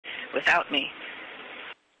without me.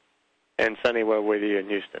 And Sunny, we're with you in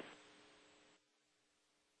Houston.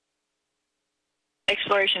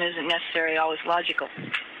 Exploration isn't necessarily always logical.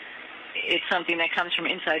 It's something that comes from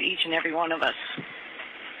inside each and every one of us.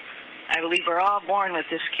 I believe we're all born with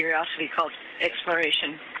this curiosity called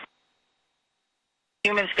exploration.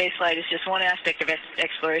 Human spaceflight is just one aspect of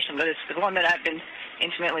exploration, but it's the one that I've been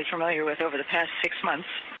intimately familiar with over the past 6 months.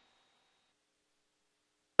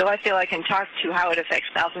 So I feel I can talk to how it affects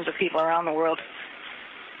thousands of people around the world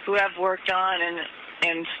who have worked on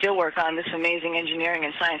and still work on this amazing engineering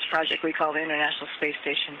and science project we call the International Space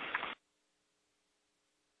Station.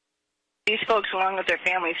 These folks, along with their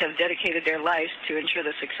families, have dedicated their lives to ensure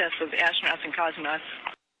the success of astronauts and cosmonauts.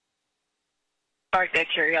 Spark that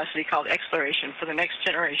curiosity called exploration for the next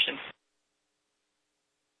generation.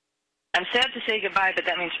 I'm sad to say goodbye, but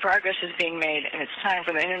that means progress is being made, and it's time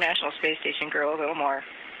for the International Space Station to grow a little more.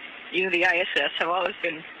 You, the ISS, will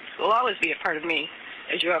always be a part of me,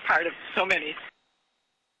 as you are a part of so many.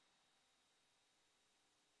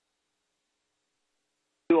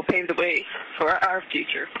 You will pave the way for our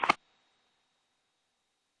future.